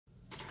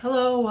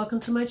Hello,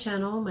 welcome to my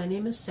channel. My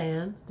name is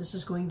San. This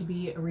is going to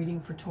be a reading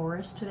for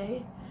Taurus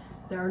today.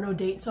 There are no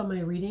dates on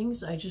my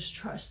readings. I just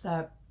trust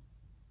that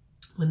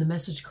when the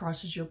message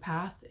crosses your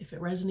path, if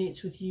it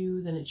resonates with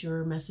you, then it's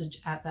your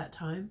message at that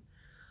time.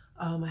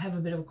 I have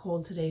a bit of a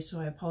cold today, so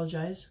I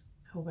apologize.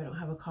 I hope I don't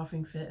have a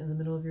coughing fit in the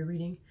middle of your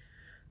reading.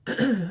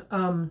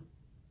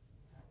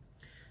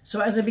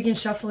 So as I begin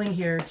shuffling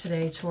here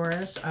today,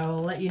 Taurus, I'll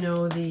let you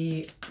know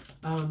the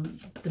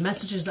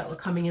messages that were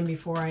coming in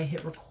before I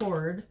hit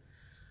record.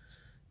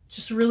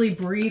 Just really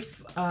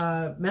brief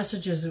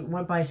messages. It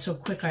went by so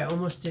quick I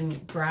almost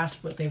didn't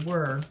grasp what they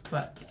were.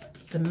 But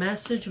the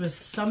message was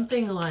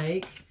something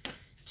like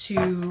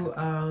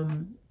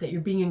that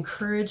you're being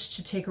encouraged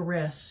to take a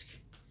risk.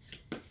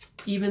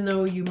 Even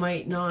though you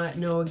might not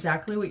know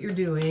exactly what you're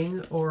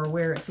doing or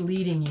where it's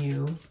leading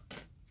you,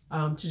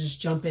 to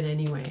just jump in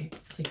anyway.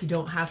 It's like you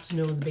don't have to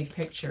know the big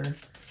picture.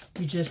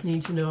 You just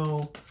need to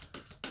know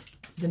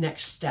the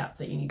next step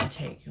that you need to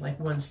take, like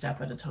one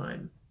step at a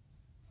time.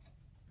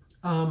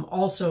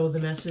 Also the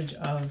message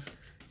of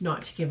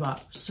not to give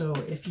up. So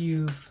if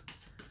you've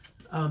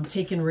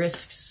taken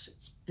risks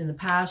in the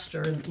past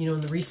or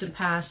in the recent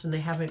past and they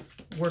haven't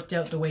worked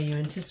out the way you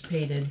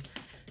anticipated,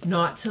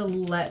 not to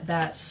let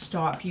that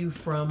stop you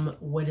from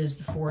what is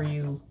before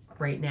you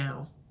right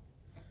now.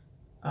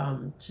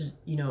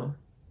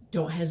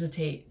 Don't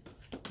hesitate,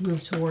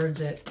 move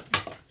towards it.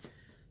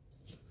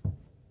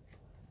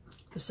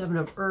 The Seven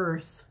of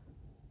Earth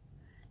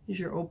is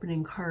your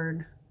opening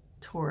card,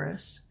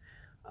 Taurus.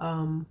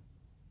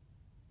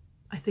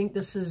 I think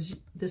this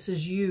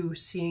is you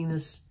seeing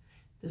this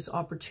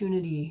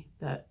opportunity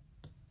that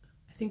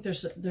I think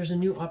there's a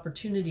new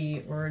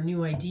opportunity or a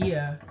new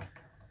idea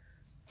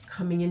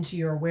coming into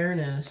your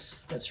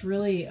awareness that's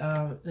really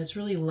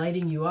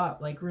lighting you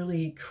up, like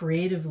really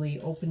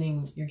creatively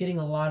opening. You're getting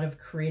a lot of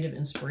creative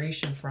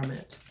inspiration from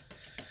it.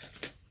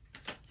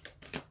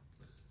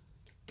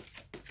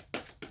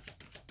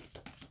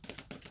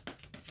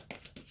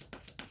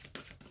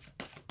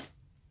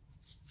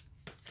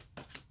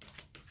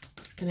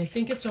 And I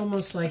think it's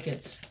almost like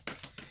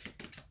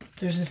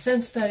there's a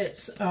sense that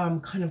it's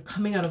kind of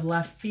coming out of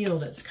left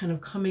field. It's kind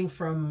of coming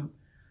from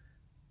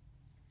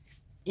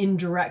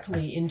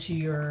indirectly into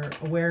your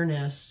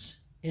awareness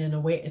in a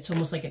way. It's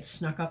almost like it's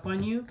snuck up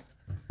on you.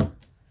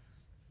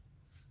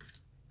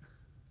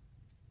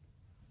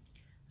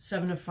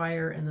 Seven of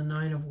Fire and the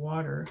Nine of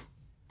Water.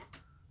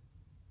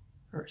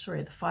 Or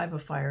sorry, the Five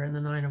of Fire and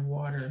the Nine of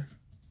Water.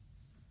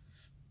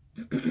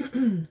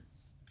 And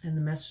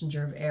the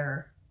Messenger of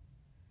Air.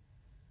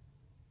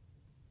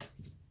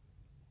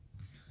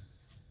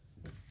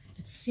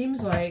 It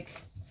seems like,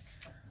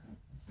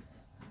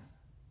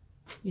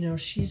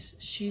 she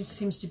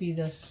seems to be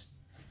this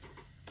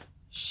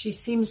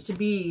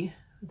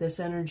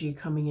energy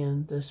coming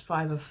in, this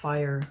Five of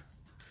Fire.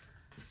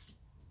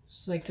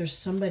 It's like there's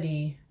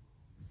somebody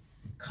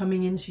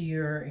coming into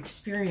your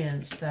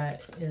experience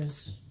that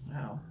is,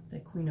 wow,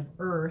 the Queen of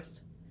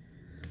Earth.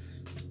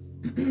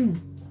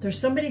 There's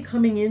somebody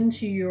coming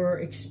into your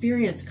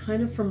experience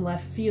kind of from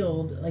left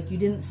field, like you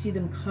didn't see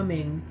them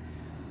coming.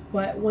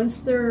 But once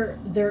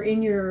they're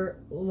in your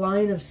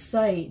line of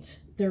sight,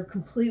 they're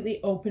completely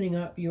opening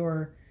up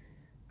your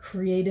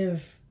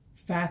creative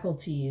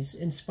faculties,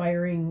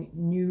 inspiring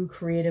new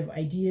creative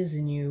ideas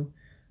in you.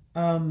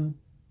 Being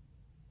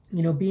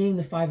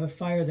the Five of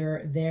Fire,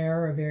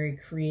 they're a very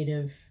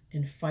creative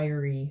and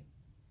fiery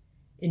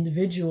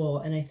individual.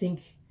 And I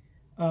think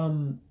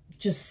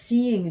just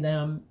seeing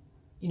them,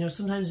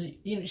 sometimes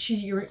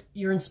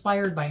you're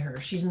inspired by her.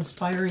 She's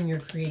inspiring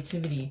your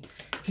creativity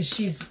because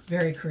she's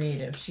very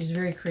creative. She's a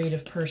very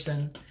creative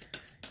person.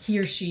 He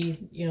or she,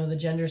 the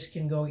genders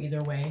can go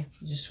either way.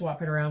 You just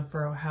swap it around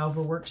for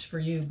however works for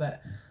you.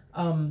 But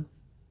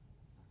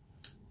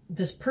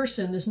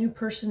this new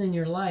person in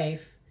your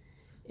life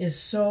is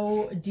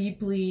so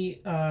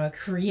deeply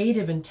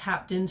creative and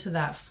tapped into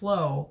that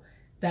flow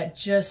that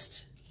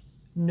just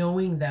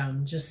knowing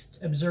them, just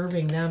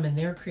observing them and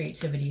their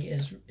creativity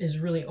is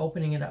really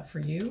opening it up for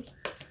you.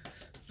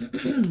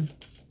 And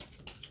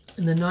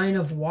the Nine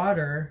of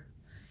Water,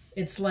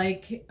 it's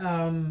like,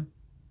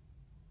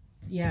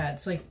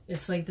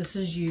 it's like this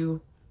is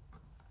you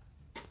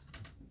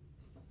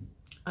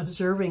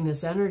observing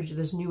this energy,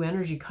 this new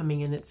energy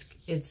coming in.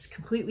 It's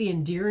completely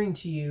endearing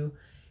to you.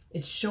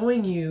 It's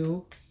showing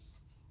you,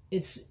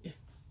 it's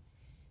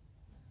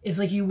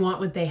like you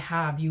want what they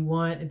have.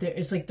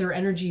 It's like their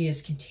energy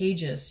is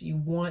contagious. You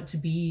want to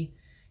be,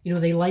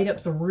 they light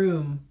up the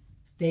room.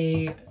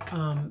 They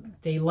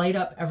light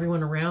up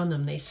everyone around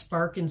them. They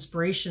spark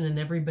inspiration in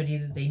everybody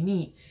that they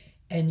meet.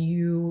 And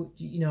you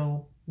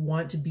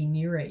want to be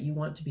near it. You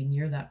want to be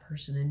near that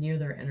person and near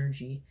their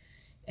energy.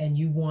 And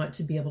you want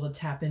to be able to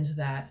tap into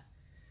that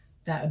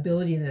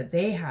ability that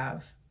they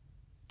have.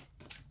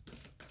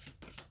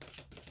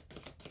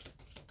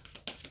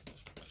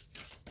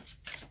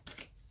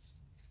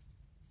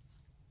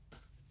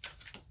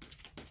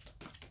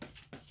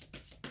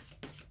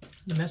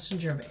 The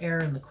Messenger of Air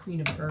and the Queen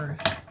of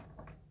Earth.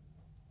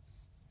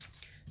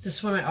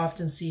 This one I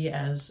often see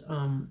as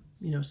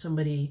you know,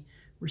 somebody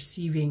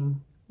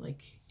receiving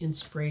like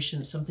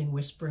inspiration, something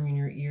whispering in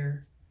your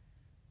ear.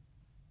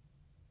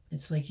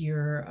 It's like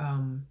you're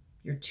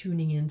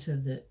tuning into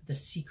the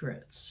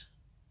secrets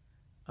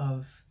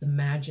of the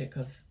magic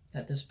of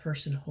that this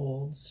person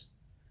holds.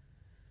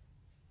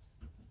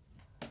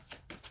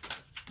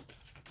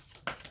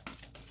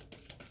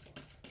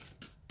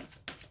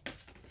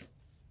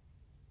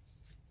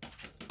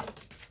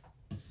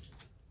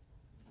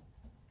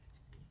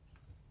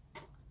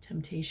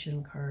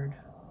 Temptation card.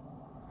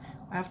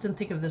 I often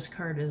think of this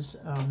card as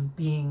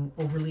being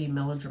overly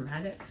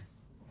melodramatic.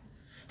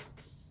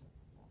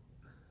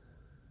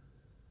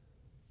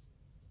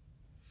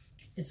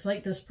 It's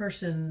like this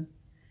person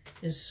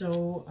is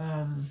so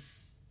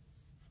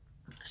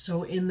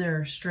so in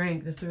their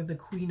strength. If they're the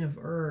Queen of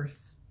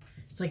Earth,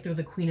 it's like they're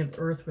the Queen of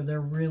Earth, where they're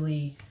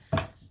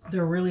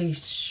really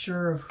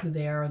sure of who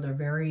they are. They're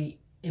very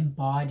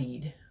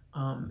embodied,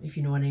 if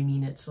you know what I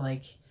mean. It's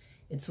like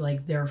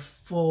their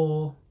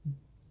full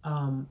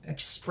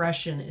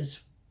expression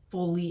is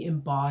fully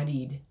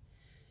embodied.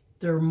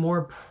 They're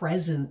more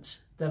present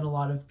than a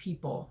lot of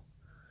people.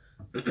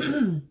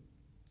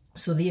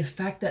 So the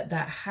effect that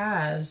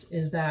has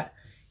is that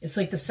it's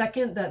like the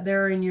second that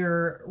they're in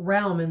your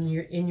realm and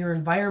in your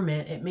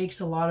environment, it makes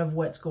a lot of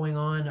what's going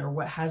on or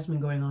what has been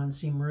going on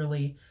seem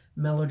really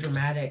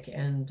melodramatic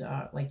and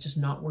like just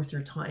not worth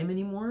your time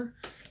anymore.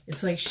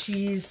 It's like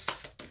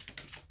she's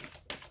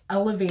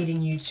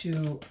elevating you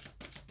to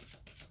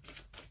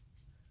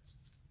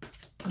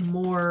a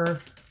more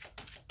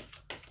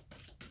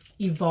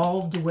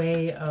evolved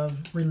way of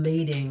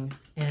relating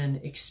and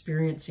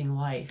experiencing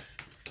life.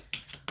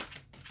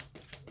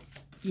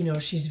 You know,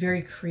 she's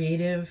very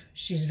creative.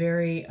 She's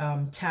very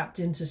tapped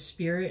into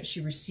spirit.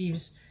 She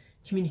receives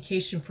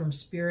communication from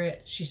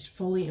spirit. She's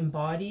fully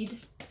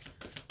embodied.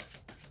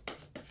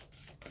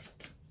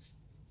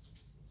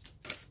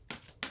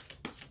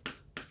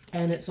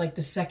 And it's like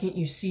the second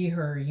you see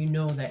her, you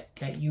know that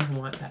you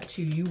want that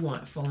too. You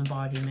want full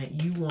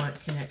embodiment. You want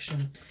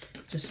connection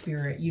to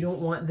spirit. You don't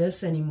want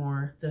this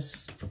anymore.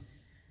 This,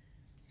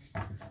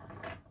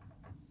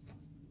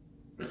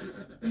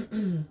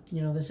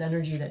 you know, this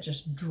energy that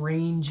just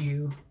drains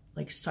you,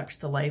 like sucks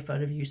the life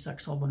out of you,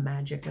 sucks all the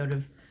magic out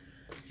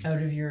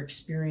of your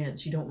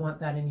experience. You don't want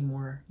that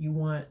anymore. You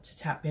want to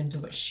tap into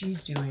what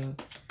she's doing.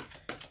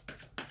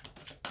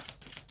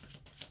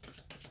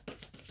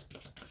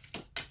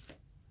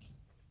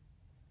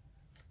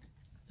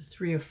 The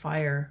Three of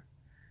Fire.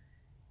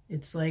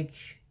 It's like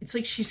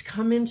she's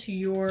come into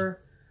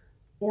your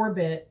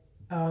orbit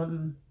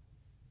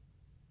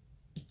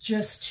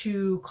just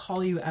to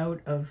call you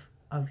out of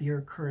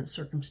your current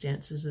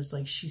circumstances. It's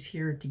like she's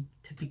here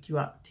to pick you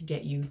up, to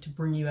get you, to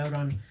bring you out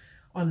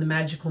on the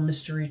magical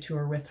mystery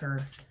tour with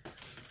her.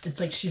 It's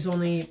like she's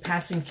only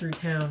passing through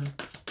town.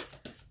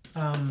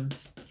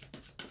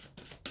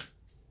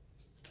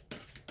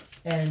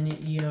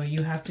 And, you know,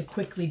 you have to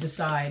quickly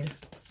decide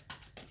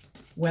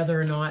whether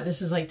or not,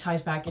 this is like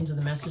ties back into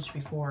the message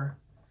before.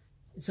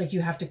 It's like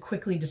you have to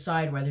quickly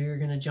decide whether you're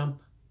going to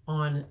jump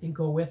on and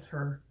go with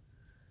her.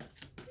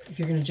 If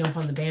you're going to jump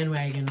on the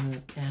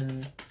bandwagon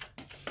and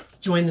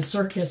join the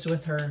circus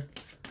with her,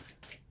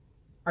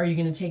 are you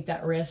going to take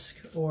that risk,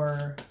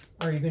 or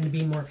are you going to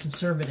be more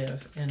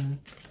conservative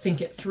and think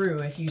it through?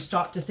 If you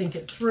stop to think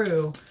it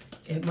through,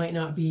 it might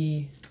not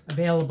be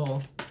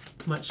available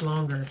much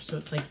longer. So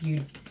it's like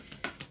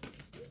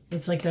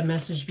it's like the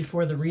message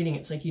before the reading.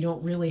 It's like you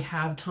don't really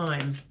have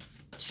time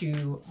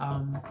to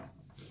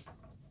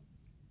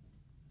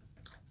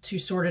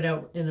sort it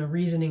out in a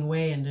reasoning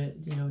way and to,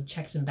 you know,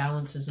 checks and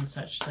balances and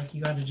such. It's like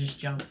you got to just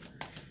jump.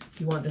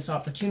 You want this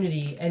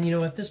opportunity. And, you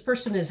know, if this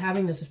person is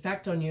having this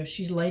effect on you, if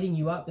she's lighting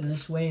you up in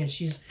this way and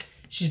she's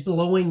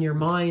blowing your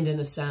mind in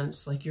a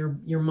sense, like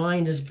your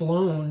mind is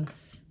blown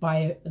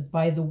by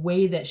the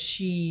way that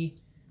she,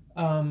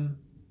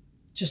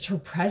 just her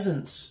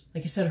presence,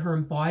 like I said, her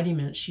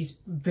embodiment, she's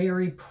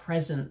very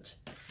present.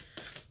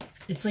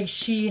 It's like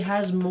she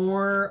has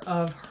more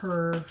of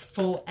her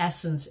full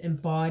essence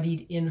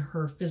embodied in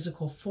her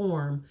physical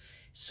form.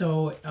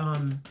 So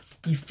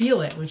you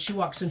feel it when she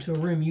walks into a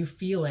room, you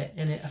feel it,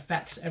 and it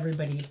affects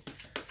everybody.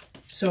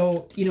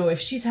 So, you know, if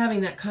she's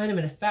having that kind of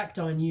an effect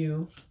on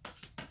you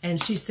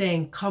and she's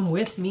saying, come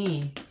with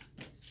me,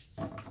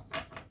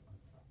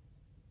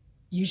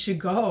 you should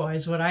go,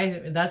 that's what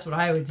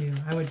I would do.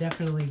 I would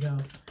definitely go.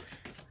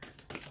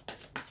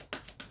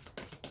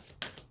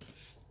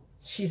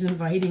 She's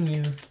inviting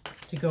you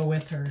to go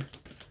with her,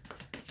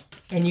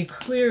 and you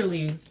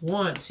clearly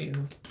want to.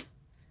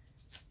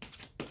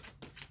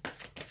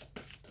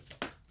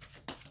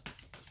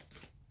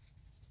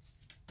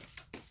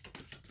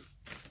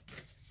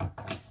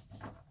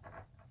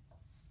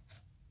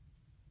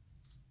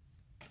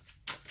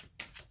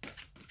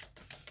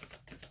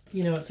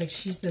 You know, it's like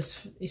she's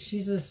this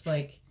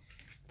like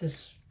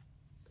this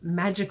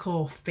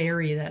magical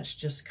fairy that's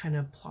just kind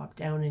of plopped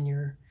down in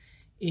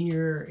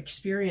your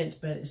experience,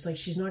 but it's like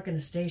she's not going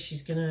to stay.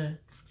 She's gonna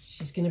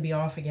be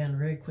off again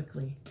very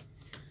quickly.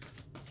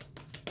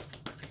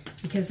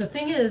 Because the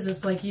thing is,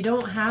 it's like you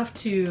don't have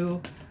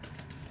to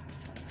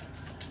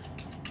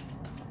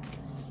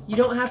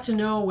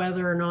know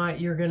whether or not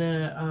you're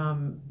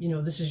gonna, you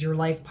know, this is your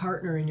life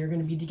partner and you're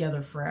gonna be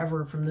together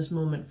forever from this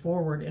moment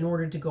forward in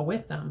order to go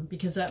with them,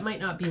 because that might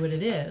not be what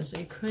it is.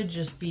 It could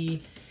just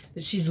be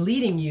that she's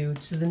leading you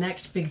to the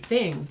next big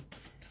thing.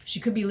 She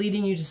could be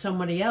leading you to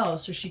somebody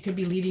else, or she could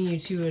be leading you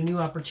to a new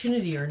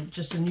opportunity, or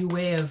just a new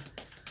way of,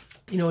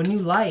 you know, a new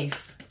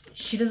life.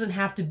 She doesn't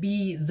have to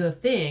be the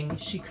thing.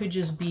 She could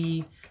just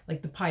be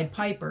like the Pied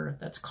Piper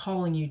that's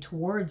calling you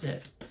towards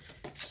it.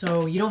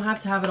 So you don't have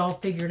to have it all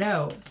figured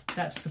out.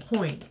 That's the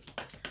point.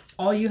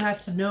 All you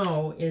have to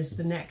know is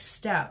the next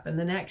step. And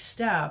the next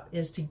step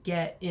is to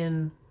get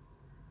in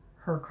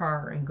her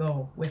car and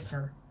go with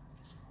her.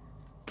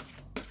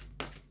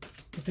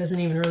 It doesn't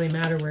even really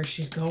matter where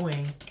she's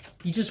going.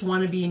 You just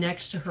want to be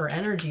next to her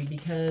energy,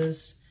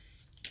 because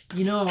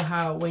you know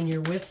how when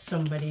you're with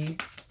somebody,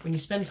 when you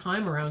spend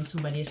time around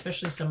somebody,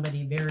 especially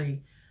somebody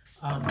very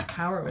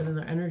when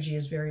their energy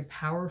is very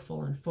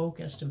powerful and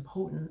focused and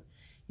potent,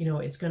 you know,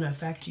 it's going to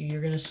affect you.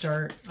 You're going to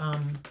start,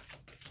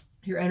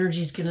 their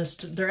energy's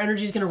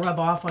going to rub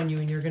off on you,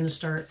 and you're going to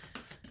start,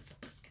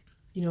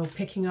 you know,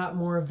 picking up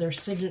more of their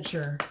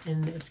signature,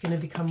 and it's going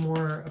to become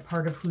more a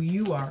part of who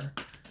you are.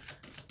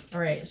 All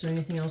right, is there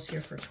anything else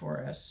here for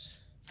Taurus?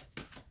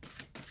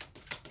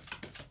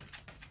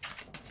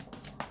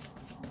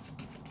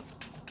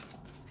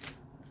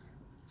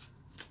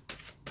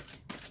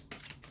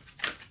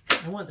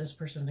 I want this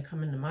person to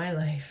come into my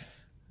life.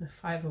 The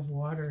Five of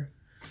Water.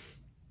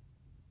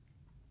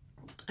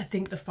 I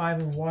think the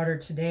Five of Water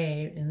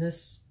today in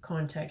this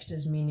context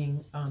is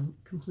meaning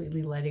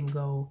completely letting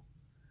go,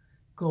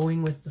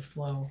 going with the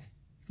flow,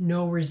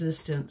 no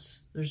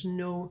resistance. There's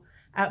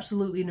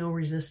absolutely no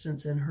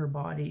resistance in her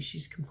body.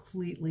 She's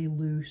completely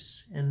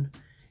loose and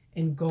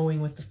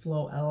going with the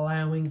flow,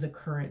 allowing the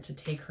current to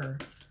take her.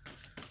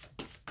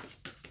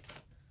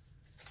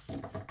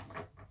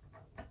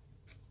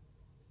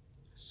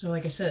 So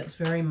like I said, it's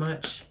very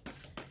much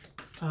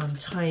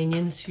tying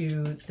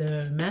into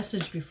the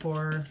message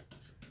before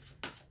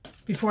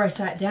I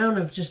sat down,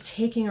 of just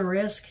taking a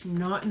risk,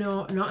 not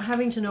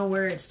having to know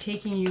where it's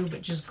taking you,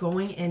 but just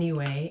going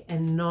anyway,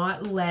 and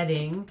not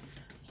letting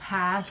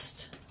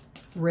past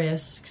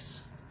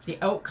risks, the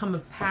outcome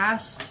of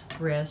past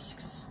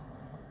risks,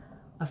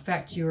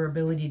 affect your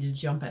ability to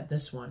jump at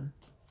this one.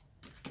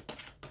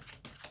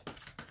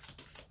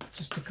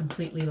 Just to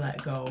completely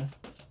let go.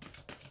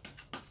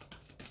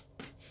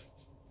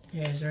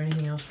 Okay, is there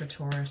anything else for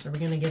Taurus? Are we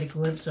going to get a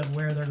glimpse of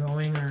where they're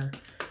going? Or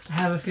I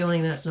have a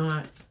feeling that's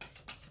not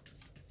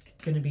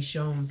going to be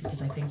shown,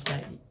 because I think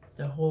that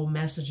the whole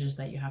message is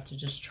that you have to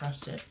just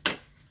trust it.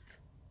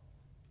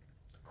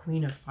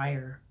 Queen of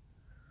Fire.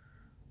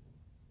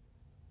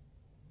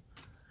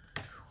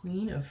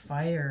 Queen of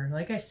Fire.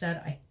 Like I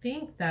said, I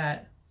think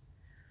that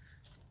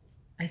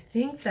I'm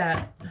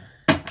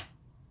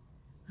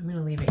going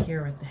to leave it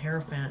here with the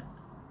Hierophant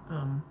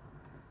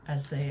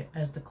as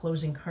the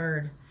closing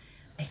card.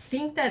 I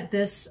think that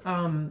this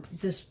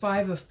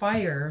Five of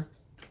Fire,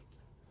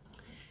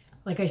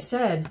 like I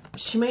said,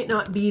 she might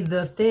not be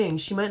the thing.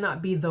 She might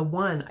not be the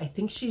one. I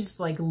think she's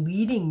like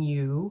leading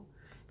you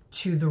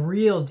to the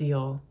real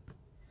deal.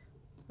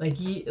 Like,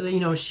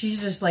 you know,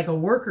 she's just like a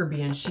worker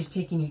bee, and she's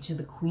taking you to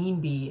the queen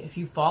bee if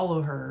you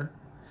follow her.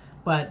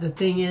 But the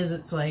thing is,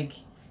 it's like,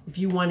 if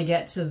you want to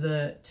get to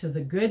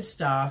the good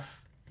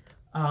stuff,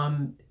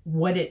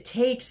 what it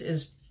takes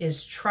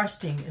is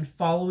trusting and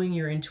following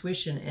your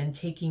intuition and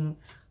taking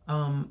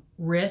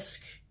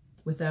risk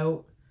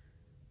without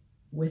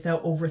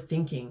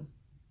overthinking.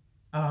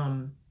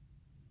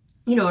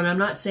 You know, and I'm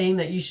not saying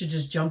that you should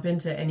just jump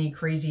into any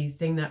crazy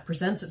thing that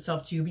presents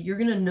itself to you, but you're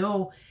going to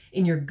know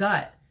in your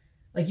gut,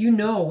 like, you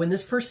know, when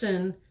this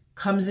person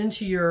comes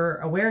into your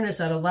awareness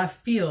at a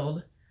left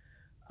field,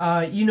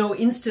 you know,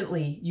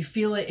 instantly, you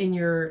feel it in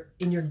your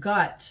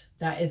gut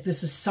that if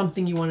this is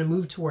something you want to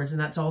move towards, and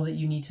that's all that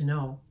you need to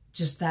know.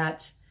 Just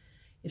that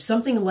if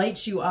something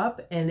lights you up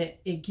and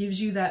it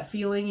gives you that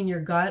feeling in your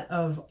gut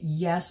of,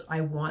 yes,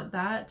 I want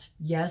that.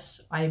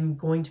 Yes, I'm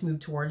going to move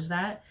towards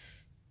that.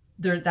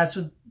 That's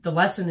what the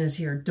lesson is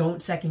here.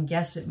 Don't second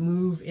guess it.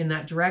 Move in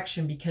that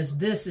direction, because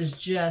this is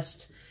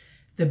just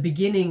the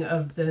beginning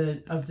of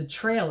the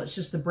trail. It's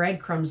just the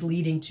breadcrumbs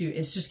leading to,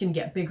 it's just going to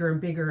get bigger and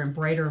bigger and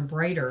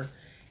brighter.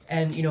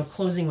 And, you know,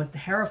 closing with the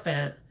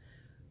Hierophant,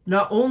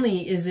 not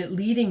only is it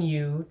leading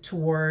you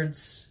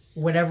towards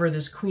whatever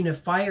this Queen of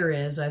Fire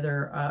is,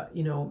 either,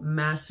 you know,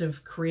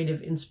 massive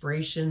creative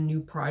inspiration,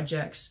 new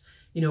projects,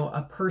 you know,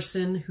 a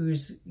person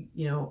who's,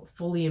 you know,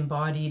 fully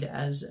embodied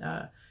as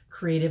a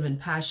creative and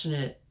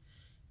passionate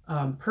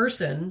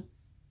person,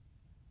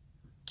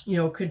 you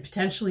know, could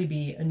potentially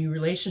be a new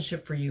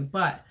relationship for you.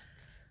 But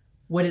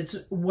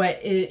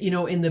you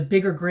know, in the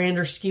bigger,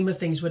 grander scheme of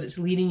things, what it's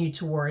leading you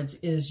towards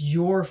is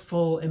your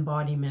full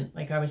embodiment.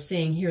 Like I was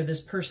saying here,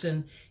 this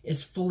person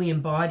is fully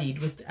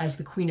embodied as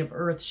the Queen of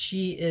Earth.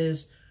 She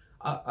is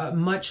a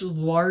much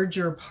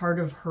larger part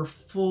of her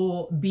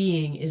full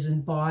being is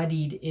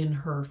embodied in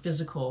her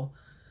physical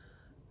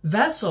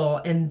vessel,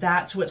 and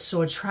that's what's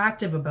so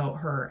attractive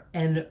about her.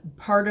 And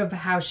part of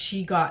how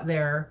she got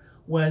there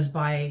was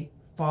by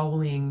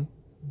following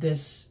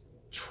this,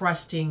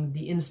 trusting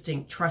the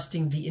instinct,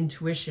 trusting the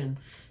intuition.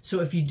 So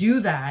if you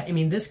do that, I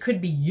mean, this could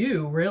be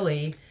you,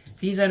 really.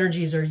 These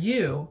energies are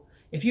you.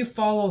 If you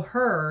follow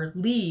her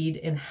lead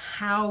in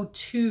how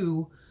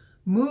to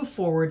move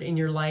forward in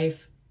your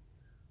life,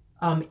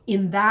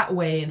 in that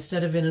way,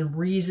 instead of in a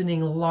reasoning,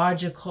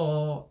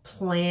 logical,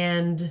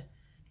 planned,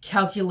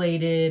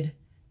 calculated,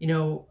 you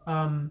know,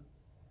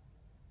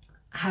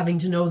 having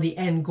to know the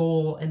end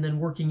goal and then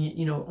working,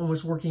 you know,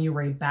 almost working your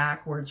way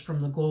backwards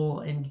from the goal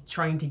and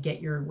trying to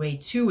get your way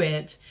to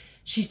it.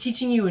 She's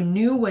teaching you a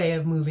new way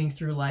of moving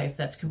through life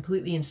that's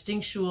completely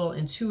instinctual,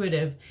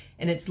 intuitive,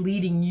 and it's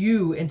leading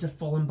you into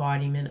full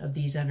embodiment of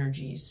these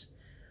energies.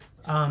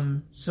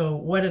 So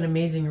what an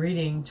amazing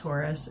reading,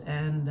 Taurus,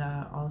 and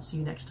I'll see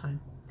you next time.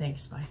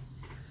 Thanks, bye.